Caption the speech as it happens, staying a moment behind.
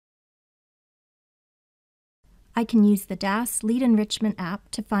I can use the DaaS Lead Enrichment app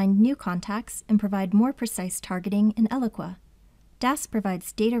to find new contacts and provide more precise targeting in Eloqua. DaaS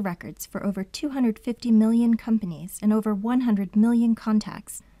provides data records for over 250 million companies and over 100 million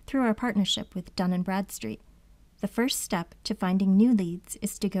contacts through our partnership with Dun & Bradstreet. The first step to finding new leads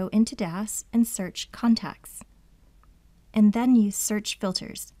is to go into DaaS and search Contacts, and then use search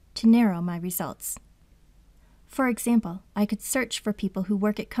filters to narrow my results. For example, I could search for people who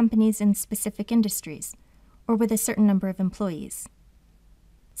work at companies in specific industries, or with a certain number of employees.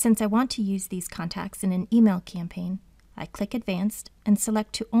 Since I want to use these contacts in an email campaign, I click Advanced and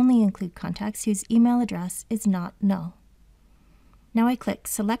select to only include contacts whose email address is not null. Now I click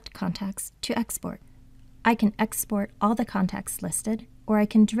Select Contacts to export. I can export all the contacts listed, or I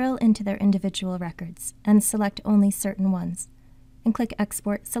can drill into their individual records and select only certain ones, and click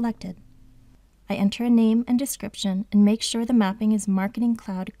Export Selected. I enter a name and description and make sure the mapping is Marketing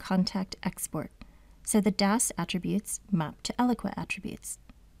Cloud Contact Export, so the DaaS attributes map to Eloqua attributes.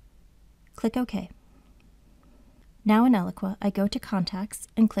 Click OK. Now in Eloqua, I go to Contacts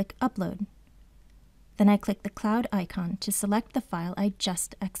and click Upload. Then I click the cloud icon to select the file I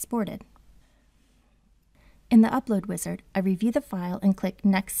just exported. In the Upload wizard, I review the file and click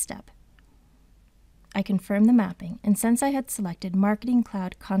Next Step. I confirm the mapping, and since I had selected Marketing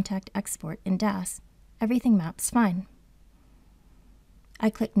Cloud Contact Export in DaaS, everything maps fine. I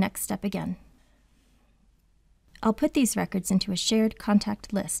click Next Step again. I'll put these records into a shared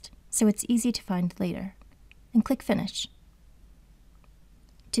contact list, so it's easy to find later, and click Finish.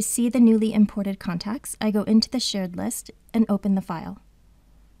 To see the newly imported contacts, I go into the shared list and open the file.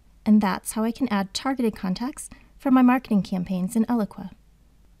 And that's how I can add targeted contacts for my marketing campaigns in Eloqua.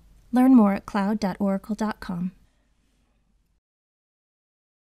 Learn more at cloud.oracle.com.